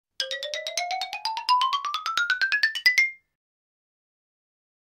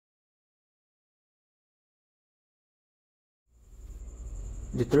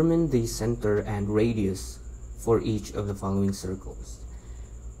determine the center and radius for each of the following circles.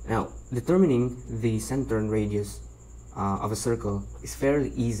 Now, determining the center and radius of a circle is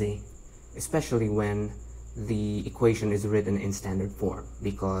fairly easy, especially when the equation is written in standard form,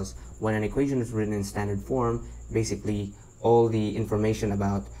 because when an equation is written in standard form, basically all the information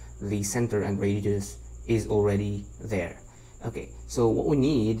about the center and radius is already there. Okay, so what we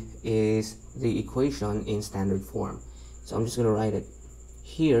need is the equation in standard form. So I'm just going to write it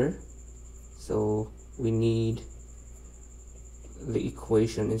here. So we need the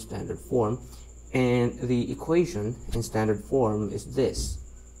equation in standard form, and the equation in standard form is this: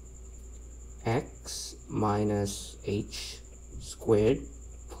 x minus h squared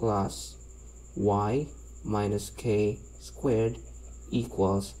plus y minus k squared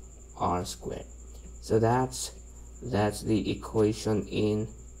equals r squared. So that's the equation in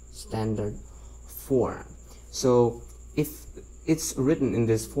standard form. So if it's written in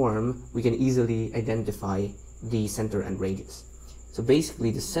this form, we can easily identify the center and radius. So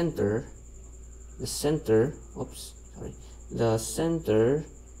basically the center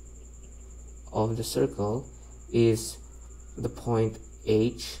of the circle is the point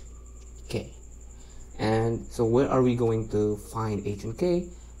HK. And so where are we going to find H and K?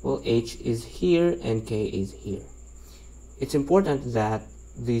 Well, H is here and K is here. It's important that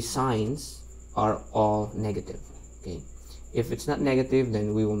the signs are all negative. Okay, if it's not negative,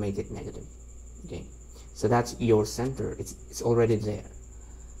 then we will make it negative. Okay, so that's your center. It's already there.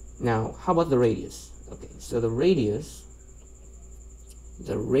 Now, how about the radius? Okay, so the radius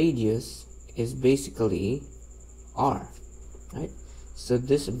is basically r, right? So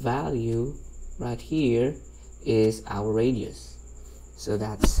this value right here is our radius. So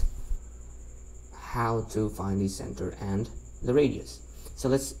that's how to find the center and the radius. So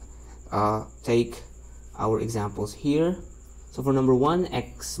let's take our examples here. So for number 1,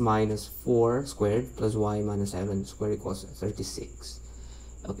 x minus 4 squared plus y minus 7 squared equals 36.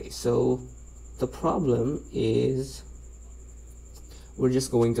 Okay, so the problem is we're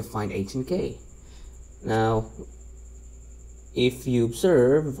just going to find h and k. Now, if you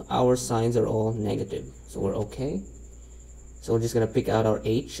observe, our signs are all negative, so we're okay. So we're just going to pick out our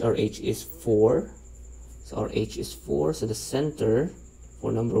h. Our h is 4. So our h is 4. So the center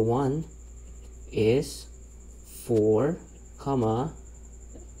for number 1 is 4, comma,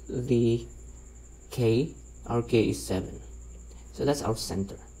 the k, our k is 7. So that's our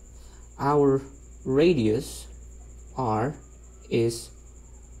center. Our radius, r, is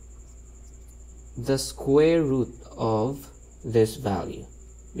the square root of this value.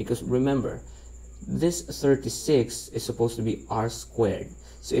 Because remember, this 36 is supposed to be r squared.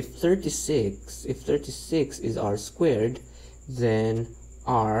 So if 36 is r squared, then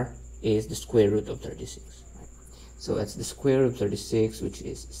r is the square root of 36. Right? So that's the square root of 36, which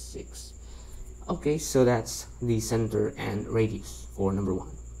is 6. Okay, so that's the center and radius for number 1.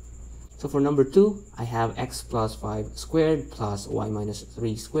 So for number 2, I have x plus 5 squared plus y minus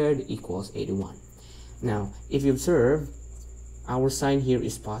 3 squared equals 81. Now, if you observe, our sign here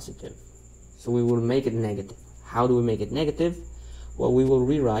is positive. So we will make it negative. How do we make it negative? Well, we will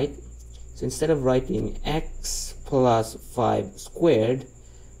rewrite. So instead of writing x plus 5 squared,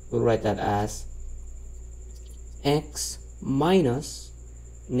 we'll write that as x minus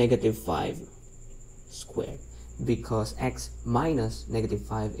negative 5 squared, because x minus negative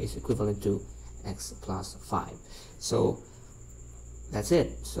 5 is equivalent to x plus 5. So that's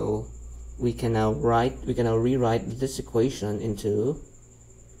it. So we can now rewrite this equation into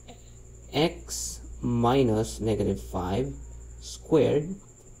x minus negative 5 squared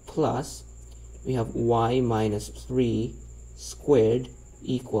plus, we have y minus 3 squared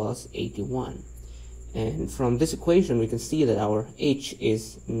equals 81. And from this equation we can see that our h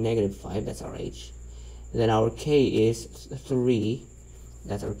is negative 5, that's our h. Then our k is 3,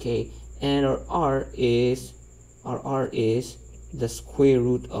 that's our k, and our r is the square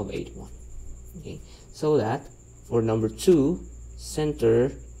root of 81. Okay, so that for number 2,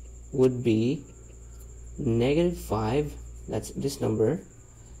 center would be negative 5, that's this number,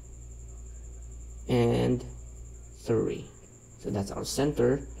 and 3. So that's our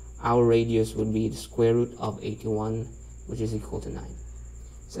center. Our radius would be the square root of 81, which is equal to 9.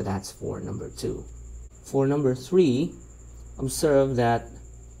 So that's for number 2. For number 3, observe that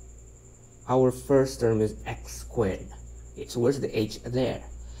our first term is x squared. Okay, so where's the h there?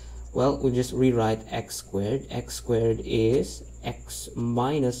 Well, we just rewrite x squared. X squared is x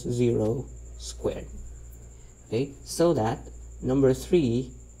minus 0 squared. Okay, so that number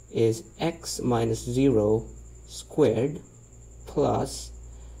 3 is x minus 0 squared plus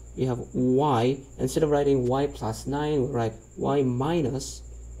we have y. Instead of writing y plus 9, we'll write y minus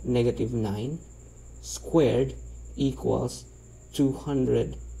negative 9 squared equals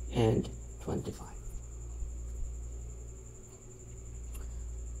 225.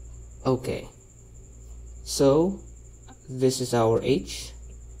 Okay, so this is our h,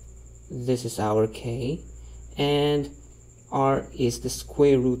 this is our k, and r is the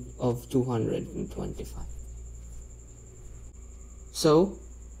square root of 225. So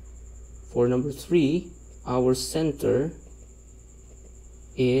for number 3, our center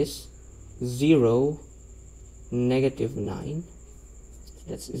is 0, negative 9.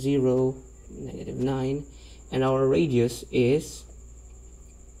 That's 0, negative 9. And our radius is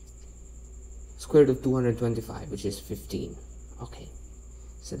square root of 225, which is 15. Okay,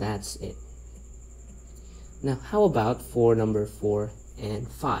 so that's it. Now, how about for number 4 and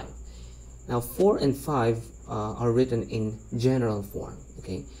 5? Now, 4 and 5 are written in general form.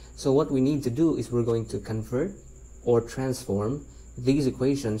 Okay, so what we need to do is we're going to convert or transform these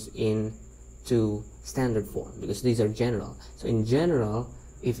equations into standard form, because these are general. So in general,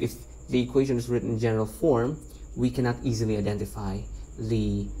 if the equation is written in general form, we cannot easily identify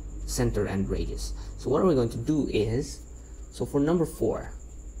the center and radius. So what we're going to do is, so for number 4,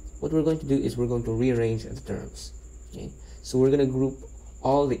 what we're going to do is we're going to rearrange the terms. Okay, so we're going to group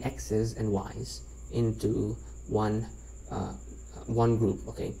all the x's and y's into one group.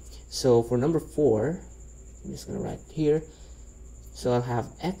 Okay, so for number 4, I'm just going to write here. So I'll have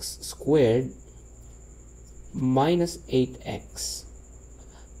x squared minus 8x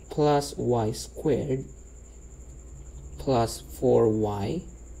plus y squared plus 4y,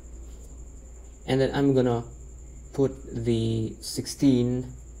 and then I'm gonna put the 16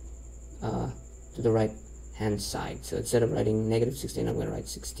 to the right hand side. So instead of writing negative 16, I'm gonna write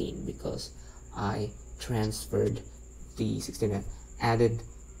 16 because I transferred the 16, added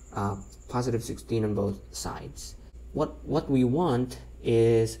positive 16 on both sides. What we want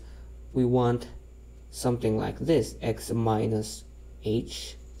is, we want something like this: x minus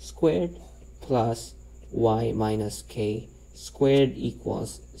h squared plus y minus k squared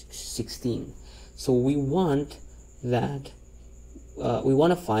equals 16. So we want that we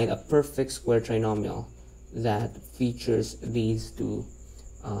want to find a perfect square trinomial that features these two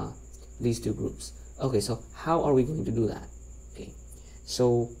groups. Okay, so how are we going to do that? Okay,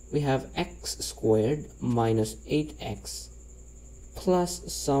 so we have x squared minus 8x plus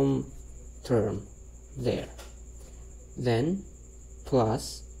some term there, then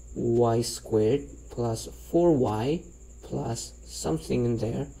plus y squared plus 4y plus something in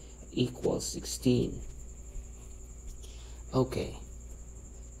there equals 16. Okay,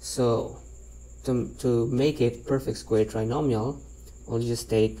 so to make it perfect square trinomial, we'll just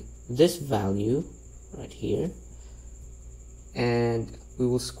take this value right here and we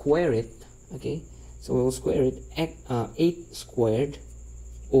will square it. Okay, so we will square it 8 squared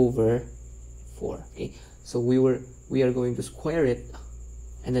over 4. Okay, so we are going to square it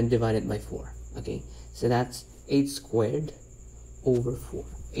and then divide it by 4. Okay, so that's 8 squared over 4.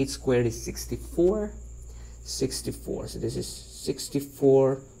 8 squared is 64. So this is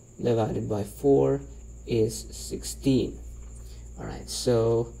 64 divided by 4 is 16. Alright,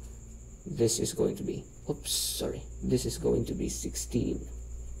 so this is going to be, this is going to be 16.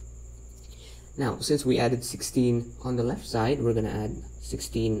 Now, since we added 16 on the left side, we're going to add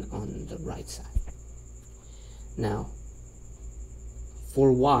 16 on the right side. Now,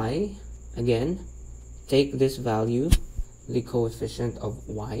 for y, again, take this value, the coefficient of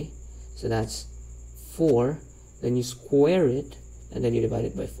y, so that's 4, then you square it, and then you divide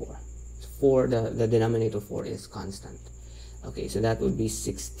it by 4. 4, the denominator 4 is constant. Okay, so that would be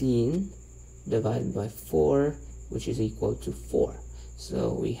 16 divided by 4, which is equal to 4.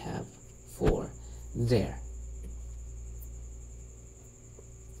 So we have 4 there.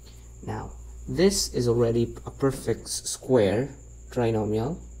 Now, this is already a perfect square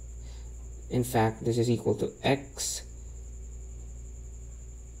trinomial. In fact, this is equal to x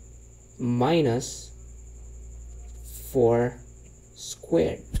minus 4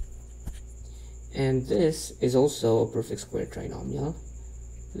 squared. And this is also a perfect square trinomial.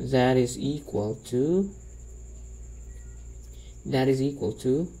 That is equal to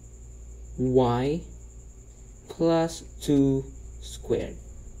y plus 2 squared.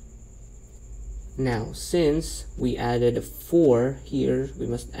 Now, since we added a 4 here, we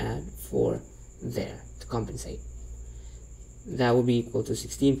must add 4 there to compensate. That will be equal to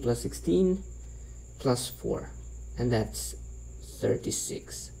 16 plus 16 plus 4, and that's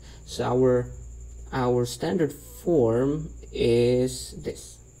 36. So our standard form is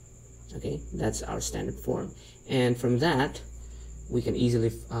this. Okay, that's our standard form, and from that we can easily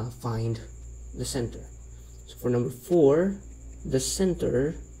find the center. So for number 4, the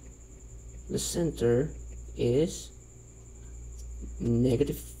center is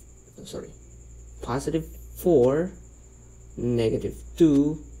positive 4, negative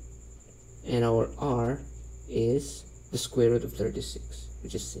 2, and our r is the square root of 36,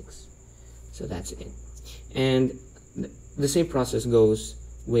 which is 6. So that's it. And the same process goes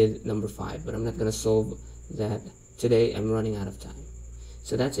with number 5, but I'm not going to solve that today. I'm running out of time.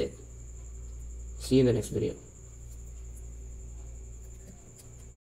 So that's it. See you in the next video.